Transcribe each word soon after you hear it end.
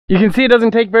You can see it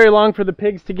doesn't take very long for the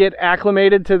pigs to get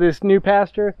acclimated to this new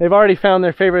pasture. They've already found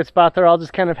their favorite spot. They're all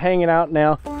just kind of hanging out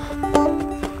now.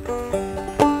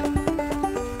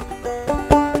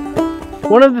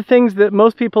 One of the things that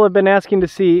most people have been asking to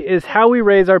see is how we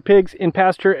raise our pigs in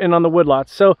pasture and on the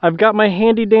woodlots. So I've got my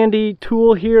handy dandy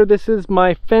tool here. This is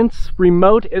my fence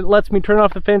remote. It lets me turn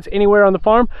off the fence anywhere on the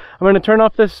farm. I'm going to turn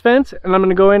off this fence and I'm going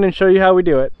to go in and show you how we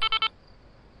do it.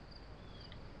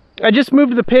 I just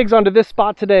moved the pigs onto this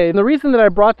spot today, and the reason that I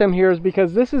brought them here is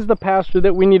because this is the pasture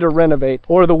that we need to renovate,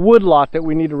 or the woodlot that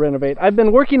we need to renovate. I've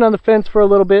been working on the fence for a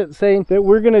little bit, saying that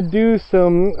we're going to do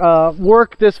some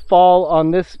work this fall on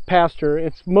this pasture.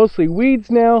 It's mostly weeds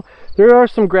now. There are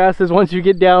some grasses once you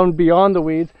get down beyond the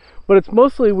weeds, but it's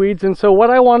mostly weeds. And so what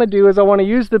I want to do is I want to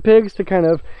use the pigs to kind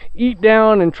of eat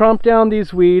down and tromp down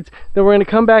these weeds. Then we're going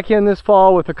to come back in this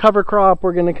fall with a cover crop.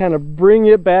 We're going to kind of bring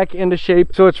it back into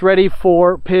shape so it's ready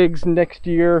for pigs next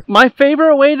year. My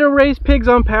favorite way to raise pigs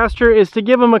on pasture is to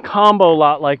give them a combo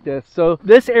lot like this. So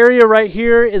this area right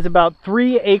here is about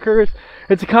 3 acres.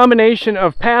 It's a combination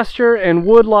of pasture and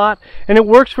woodlot, and it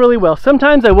works really well.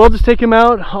 Sometimes I will just take them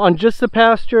out on just the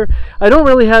pasture. I don't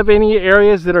really have any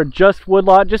areas that are just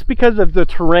woodlot, just because of the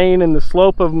terrain and the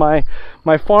slope of my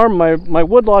farm. My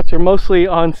woodlots are mostly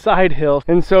on side hills,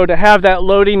 and so to have that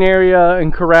loading area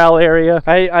and corral area,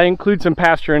 I include some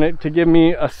pasture in it to give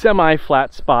me a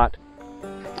semi-flat spot.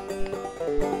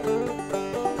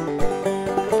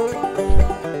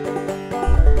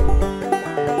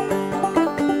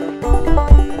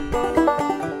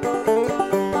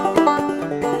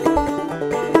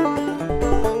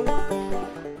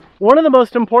 One of the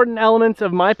most important elements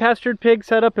of my pastured pig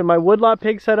setup and my woodlot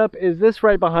pig setup is this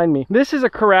right behind me. This is a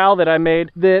corral that I made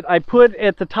that I put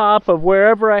at the top of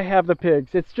wherever I have the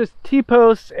pigs. It's just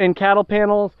T-posts and cattle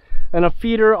panels and a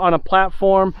feeder on a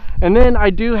platform. And then I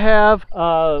do have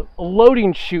a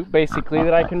loading chute basically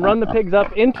that I can run the pigs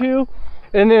up into.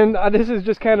 And then this is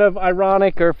just kind of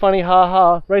ironic or funny,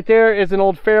 haha. Right there is an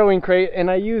old farrowing crate, and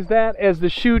I use that as the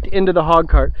chute into the hog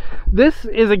cart. This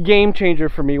is a game changer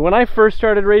for me. When I first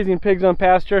started raising pigs on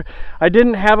pasture, I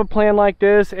didn't have a plan like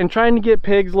this, and trying to get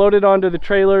pigs loaded onto the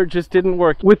trailer just didn't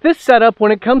work. With this setup,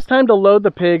 when it comes time to load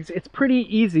the pigs, it's pretty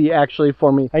easy actually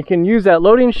for me. I can use that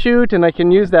loading chute, and I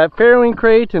can use that farrowing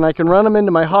crate, and I can run them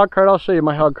into my hog cart. I'll show you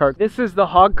my hog cart. This is the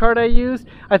hog cart I use.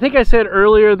 I think I said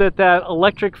earlier that that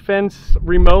electric fence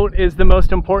remote is the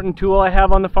most important tool I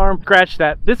have on the farm. Scratch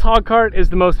that. This hog cart is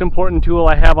the most important tool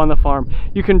I have on the farm.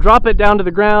 You can drop it down to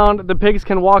the ground. The pigs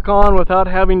can walk on without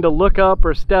having to look up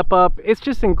or step up. It's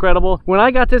just incredible. When I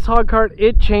got this hog cart,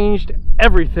 it changed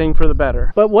everything for the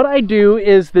better. But what I do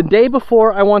is the day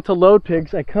before I want to load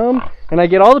pigs, I come and I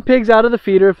get all the pigs out of the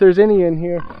feeder if there's any in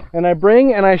here, and I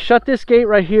bring and I shut this gate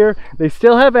right here. They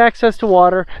still have access to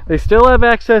water. They still have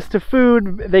access to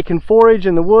food. They can forage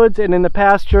in the woods and in the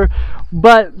pasture,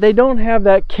 but they don't have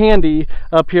that candy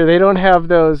up here. They don't have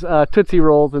those Tootsie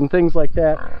Rolls and things like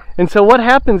that. And so what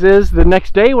happens is the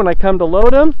next day when I come to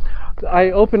load them,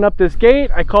 I open up this gate,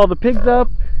 I call the pigs up.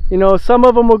 You know, some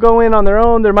of them will go in on their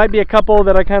own. There might be a couple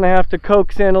that I kind of have to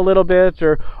coax in a little bit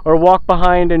or walk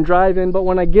behind and drive in. But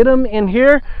when I get them in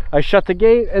here, I shut the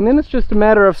gate, and then it's just a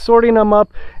matter of sorting them up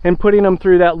and putting them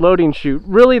through that loading chute.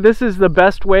 Really, this is the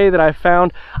best way that I've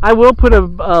found. I will put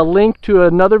a link to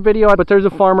another video, but there's a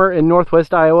farmer in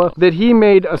northwest Iowa that he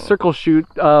made a circle chute,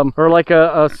 or like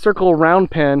a circle round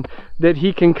pen that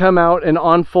he can come out and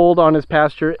unfold on his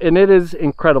pasture, and it is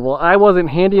incredible. I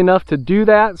wasn't handy enough to do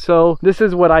that, so this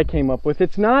is what I came up with.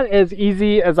 It's not as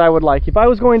easy as I would like. If I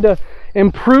was going to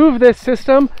improve this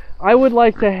system, I would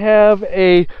like to have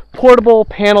a portable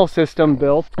panel system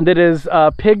built that is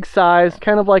pig size,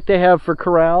 kind of like they have for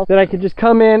corral, that I could just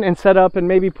come in and set up and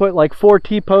maybe put like 4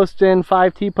 T-posts in,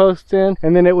 5 T-posts in,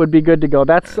 and then it would be good to go.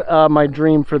 That's my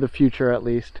dream for the future, at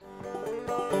least.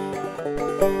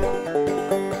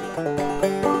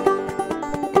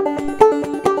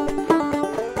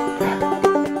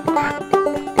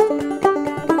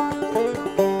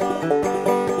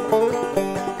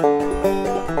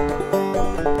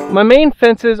 My main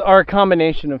fences are a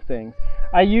combination of things.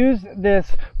 I use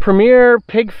this Premier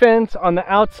pig fence on the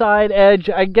outside edge.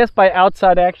 I guess by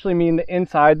outside I actually mean the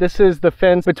inside. This is the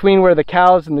fence between where the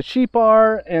cows and the sheep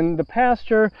are and the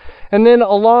pasture. And then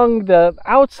along the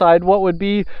outside, what would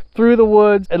be through the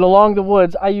woods and along the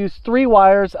woods, I use 3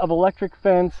 wires of electric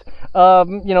fence,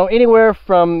 you know, anywhere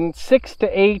from 6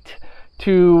 to 8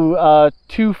 to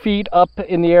 2 feet up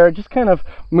in the air. It just kind of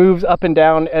moves up and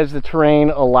down as the terrain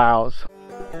allows.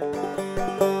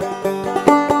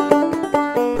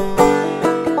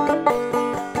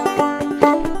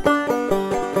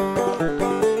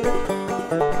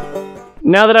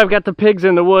 Now that I've got the pigs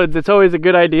in the woods, it's always a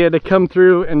good idea to come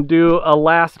through and do a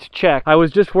last check. I was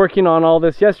just working on all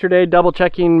this yesterday, double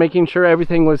checking, making sure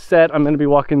everything was set. I'm going to be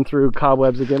walking through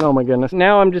cobwebs again. Oh my goodness.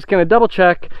 Now I'm just going to double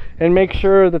check and make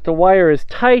sure that the wire is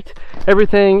tight.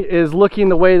 Everything is looking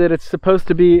the way that it's supposed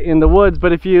to be in the woods.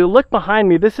 But if you look behind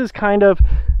me, this is kind of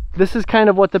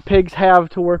what the pigs have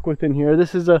to work with in here.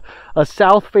 This is a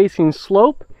south-facing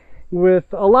slope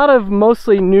with a lot of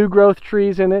mostly new growth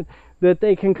trees in it that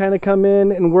they can kind of come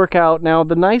in and work out. Now,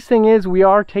 the nice thing is we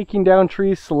are taking down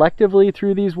trees selectively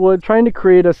through these woods, trying to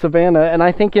create a savanna. And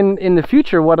I think in the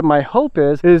future, what my hope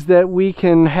is that we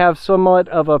can have somewhat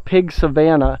of a pig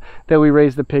savanna that we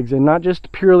raise the pigs in. Not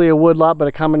just purely a woodlot, but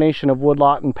a combination of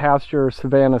woodlot and pasture or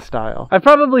savanna style. I've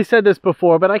probably said this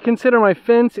before, but I consider my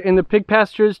fence in the pig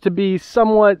pastures to be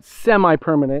somewhat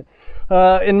semi-permanent.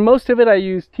 In most of it, I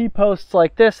use T-posts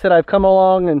like this that I've come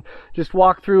along and just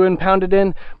walked through and pounded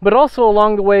in, but also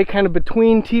along the way, kind of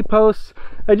between T-posts,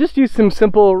 I just use some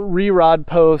simple re-rod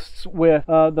posts with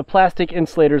the plastic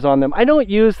insulators on them. I don't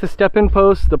use the step-in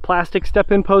posts, the plastic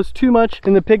step-in posts too much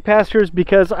in the pig pastures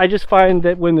because I just find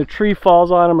that when the tree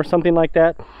falls on them or something like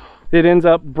that, it ends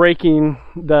up breaking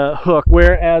the hook.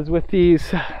 Whereas with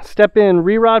these step-in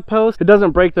re-rod posts, it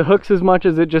doesn't break the hooks as much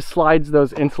as it just slides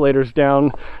those insulators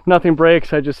down. Nothing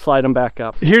breaks, I just slide them back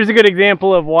up. Here's a good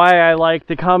example of why I like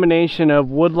the combination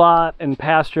of woodlot and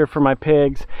pasture for my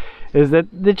pigs, is that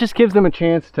it just gives them a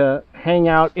chance to hang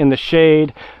out in the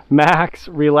shade, max,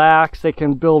 relax. They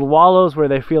can build wallows where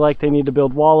they feel like they need to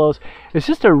build wallows. It's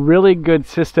just a really good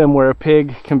system where a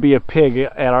pig can be a pig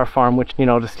at our farm, which, you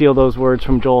know, to steal those words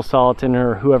from Joel Salatin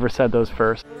or whoever said those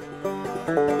first.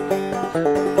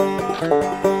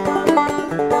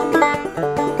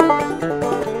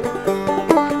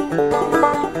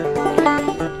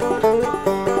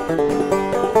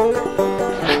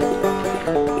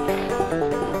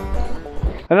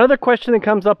 Another question that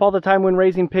comes up all the time when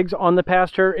raising pigs on the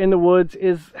pasture in the woods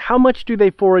is how much do they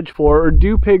forage for, or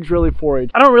do pigs really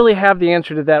forage? I don't really have the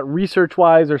answer to that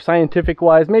research-wise or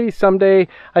scientific-wise. Maybe someday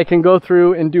I can go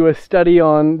through and do a study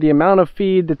on the amount of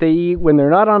feed that they eat when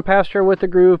they're not on pasture with the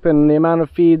group and the amount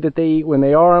of feed that they eat when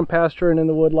they are on pasture and in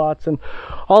the woodlots and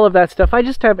all of that stuff. I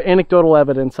just have anecdotal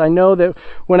evidence. I know that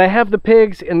when I have the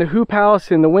pigs in the hoop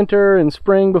house in the winter and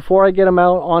spring before I get them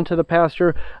out onto the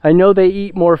pasture, I know they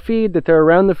eat more feed, that they're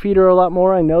around the feeder a lot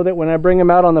more. I know that when I bring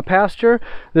them out on the pasture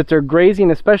that they're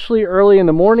grazing especially early in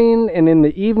the morning and in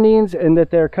the evenings, and that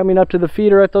they're coming up to the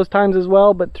feeder at those times as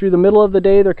well, but through the middle of the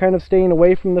day they're kind of staying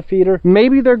away from the feeder.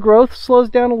 Maybe their growth slows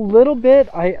down a little bit.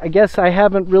 I guess I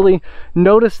haven't really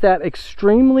noticed that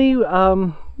extremely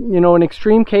you know, an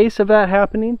extreme case of that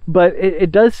happening, but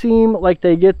it does seem like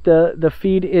they get the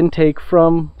feed intake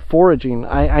from foraging.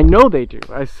 I know they do.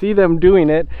 I see them doing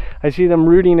it. I see them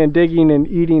rooting and digging and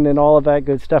eating and all of that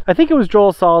good stuff. I think it was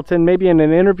Joel Salatin, maybe in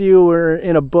an interview or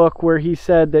in a book, where he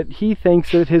said that he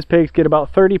thinks that his pigs get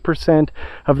about 30%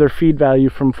 of their feed value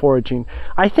from foraging.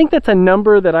 I think that's a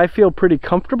number that I feel pretty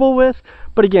comfortable with,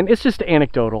 but again, it's just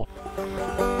anecdotal.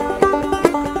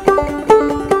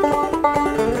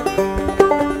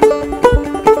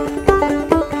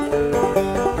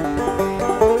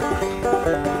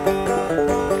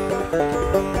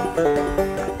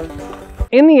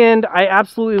 In the end, I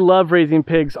absolutely love raising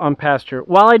pigs on pasture.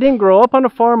 While I didn't grow up on a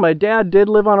farm, my dad did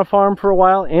live on a farm for a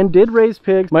while and did raise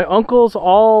pigs. My uncles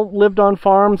all lived on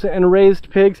farms and raised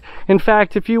pigs. In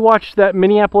fact, if you watched that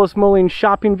Minneapolis Moline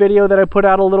shopping video that I put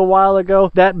out a little while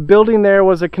ago, that building there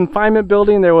was a confinement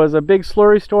building. There was a big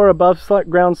slurry store, above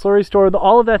ground slurry store.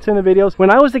 All of that's in the videos. When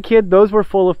I was a kid, those were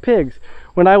full of pigs.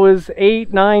 When I was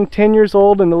 8, 9, 10 years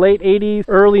old in the late 80s,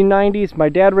 early 90s, my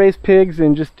dad raised pigs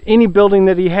in just any building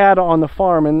that he had on the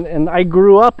farm. And I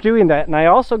grew up doing that. And I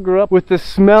also grew up with the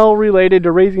smell related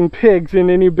to raising pigs in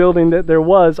any building that there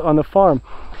was on the farm.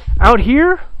 Out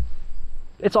here,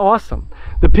 it's awesome.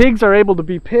 The pigs are able to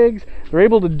be pigs. They're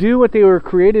able to do what they were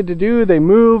created to do. They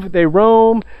move, they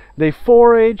roam, they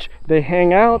forage, they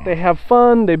hang out, they have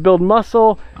fun, they build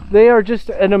muscle. They are just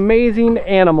an amazing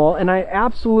animal, and I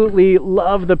absolutely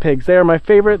love the pigs. They are my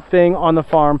favorite thing on the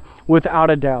farm, without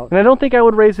a doubt. And I don't think I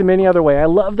would raise them any other way. I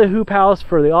love the hoop house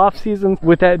for the off seasons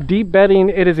with that deep bedding.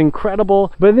 It is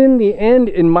incredible. But in the end,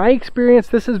 in my experience,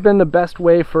 this has been the best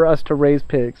way for us to raise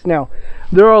pigs. Now,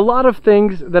 there are a lot of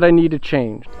things that I need to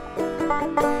change.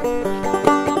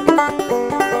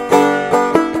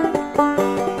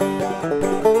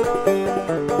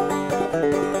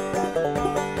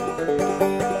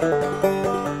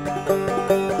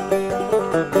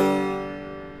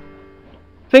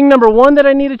 Thing number one that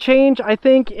I need to change, I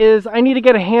think, is I need to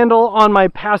get a handle on my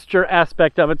pasture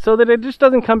aspect of it so that it just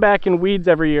doesn't come back in weeds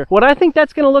every year. What I think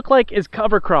that's going to look like is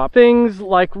cover crop. Things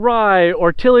like rye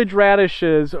or tillage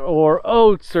radishes or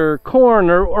oats or corn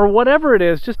or whatever it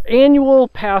is, just annual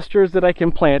pastures that I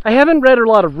can plant. I haven't read a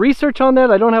lot of research on that.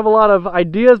 I don't have a lot of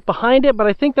ideas behind it, but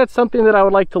I think that's something that I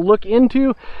would like to look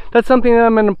into. That's something that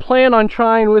I'm going to plan on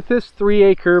trying with this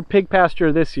 3-acre pig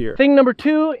pasture this year. Thing number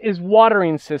two is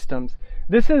watering systems.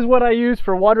 This is what I use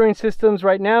for watering systems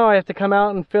right now. I have to come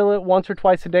out and fill it once or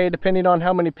twice a day depending on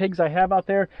how many pigs I have out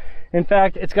there. In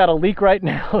fact, it's got a leak right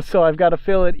now, so I've got to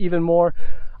fill it even more.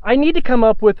 I need to come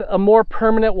up with a more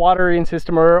permanent watering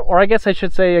system, or I guess I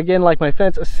should say, again, like my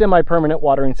fence, a semi-permanent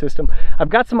watering system. I've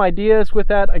got some ideas with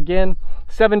that. Again,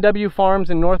 7W Farms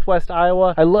in Northwest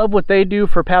Iowa. I love what they do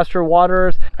for pasture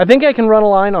waterers. I think I can run a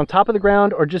line on top of the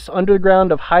ground or just under the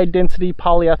ground of high density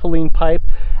polyethylene pipe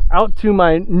out to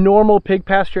my normal pig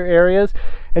pasture areas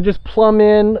and just plumb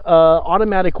in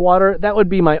automatic water. That would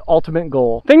be my ultimate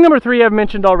goal. Thing number three I've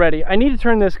mentioned already. I need to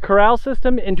turn this corral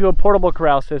system into a portable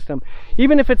corral system.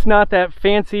 Even if it's not that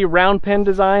fancy round pen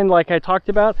design like I talked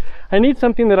about, I need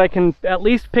something that I can at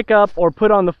least pick up or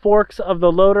put on the forks of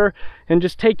the loader and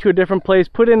just take to a different place,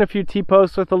 put in a few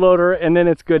T-posts with the loader, and then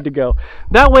it's good to go.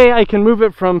 That way I can move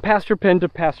it from pasture pen to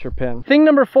pasture pen. Thing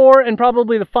number four, and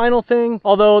probably the final thing,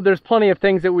 although there's plenty of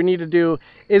things that we need to do,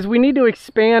 is we need to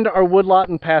expand our woodlot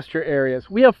and pasture areas.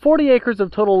 We have 40 acres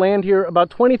of total land here. About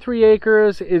 23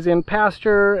 acres is in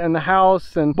pasture and the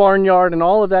house and barnyard and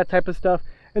all of that type of stuff.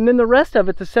 And then the rest of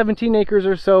it, the 17 acres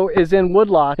or so, is in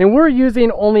woodlot. And we're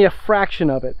using only a fraction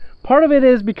of it. Part of it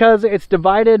is because it's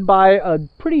divided by a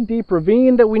pretty deep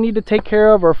ravine that we need to take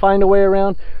care of or find a way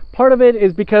around. Part of it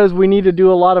is because we need to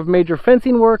do a lot of major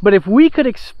fencing work. But if we could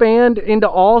expand into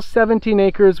all 17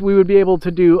 acres, we would be able to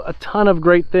do a ton of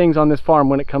great things on this farm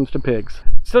when it comes to pigs.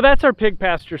 So that's our pig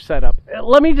pasture setup.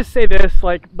 Let me just say this,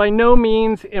 like, by no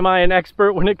means am I an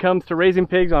expert when it comes to raising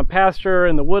pigs on pasture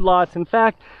and the woodlots. In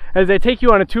fact, as I take you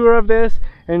on a tour of this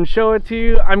and show it to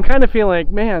you, I'm kind of feeling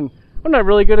like, man, I'm not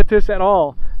really good at this at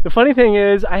all. The funny thing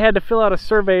is, I had to fill out a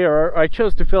survey, or I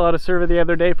chose to fill out a survey the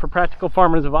other day for Practical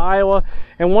Farmers of Iowa,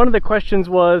 and one of the questions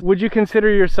was, would you consider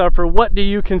yourself, or what do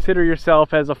you consider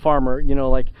yourself as a farmer? You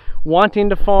know, like wanting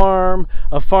to farm,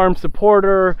 a farm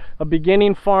supporter, a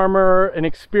beginning farmer, an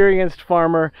experienced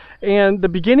farmer. And the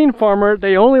beginning farmer,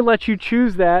 they only let you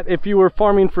choose that if you were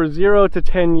farming for 0 to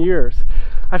 10 years.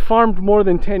 I farmed more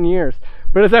than 10 years.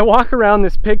 But as I walk around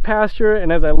this pig pasture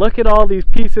and as I look at all these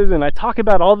pieces and I talk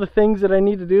about all the things that I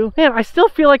need to do, man, I still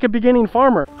feel like a beginning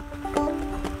farmer.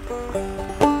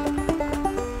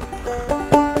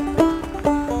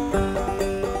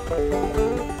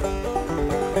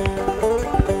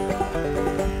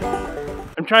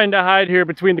 I'm trying to hide here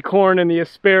between the corn and the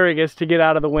asparagus to get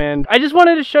out of the wind. I just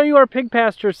wanted to show you our pig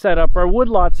pasture setup, our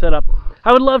woodlot setup.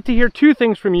 I would love to hear two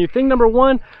things from you. Thing number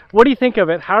one, what do you think of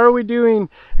it? How are we doing?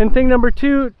 And thing number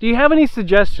two, do you have any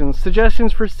suggestions?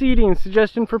 Suggestions for seeding,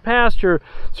 suggestions for pasture,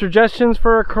 suggestions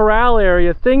for a corral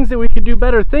area, things that we could do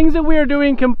better, things that we are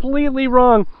doing completely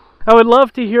wrong. I would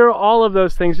love to hear all of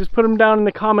those things. Just put them down in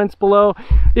the comments below.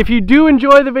 If you do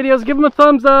enjoy the videos, give them a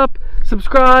thumbs up,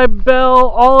 subscribe, bell,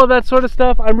 all of that sort of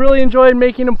stuff. I'm really enjoying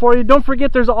making them for you. Don't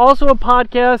forget, there's also a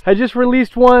podcast. I just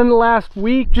released one last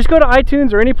week. Just go to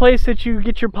iTunes or any place that you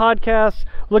get your podcasts.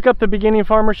 Look up The Beginning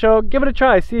Farmer Show. Give it a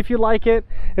try. See if you like it.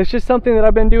 It's just something that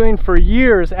I've been doing for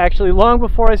years, actually. Long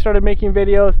before I started making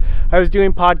videos, I was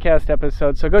doing podcast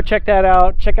episodes. So go check that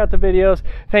out. Check out the videos.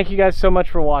 Thank you guys so much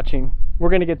for watching. We're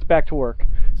going to get back to work.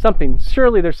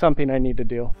 Surely there's something I need to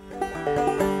do.